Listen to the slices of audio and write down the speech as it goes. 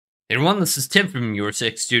Hey everyone, this is Tim from Your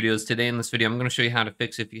Six Studios. Today in this video, I'm going to show you how to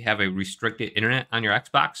fix if you have a restricted internet on your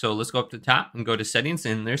Xbox. So let's go up to the top and go to settings,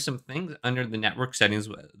 and there's some things under the network settings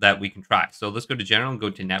that we can try. So let's go to general and go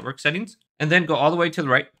to network settings, and then go all the way to the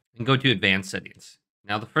right and go to advanced settings.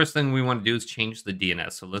 Now the first thing we want to do is change the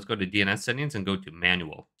DNS. So let's go to DNS settings and go to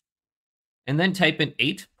manual. And then type in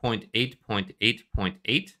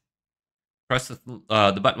 8.8.8.8. Press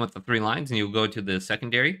the button with the three lines, and you'll go to the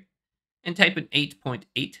secondary and type in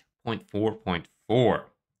 8.8.4.4.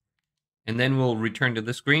 And then we'll return to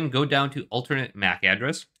the screen, go down to alternate MAC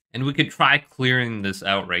address, and we could try clearing this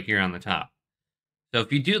out right here on the top. So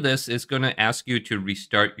if you do this, it's going to ask you to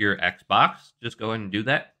restart your Xbox. Just go ahead and do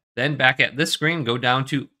that. Then back at this screen, go down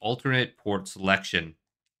to alternate port selection,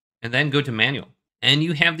 and then go to manual. And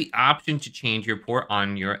you have the option to change your port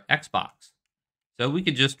on your Xbox. So we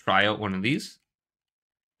could just try out one of these,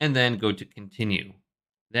 and then go to continue.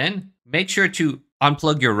 Then make sure to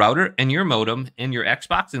unplug your router and your modem and your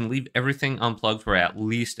Xbox and leave everything unplugged for at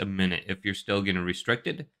least a minute if you're still getting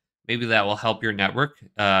restricted. Maybe that will help your network.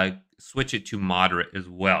 Switch it to moderate as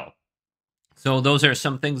well. So those are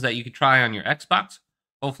some things that you could try on your Xbox.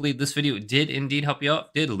 Hopefully this video did indeed help you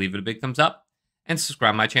out. If it did, leave it a big thumbs up and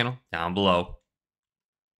subscribe to my channel down below.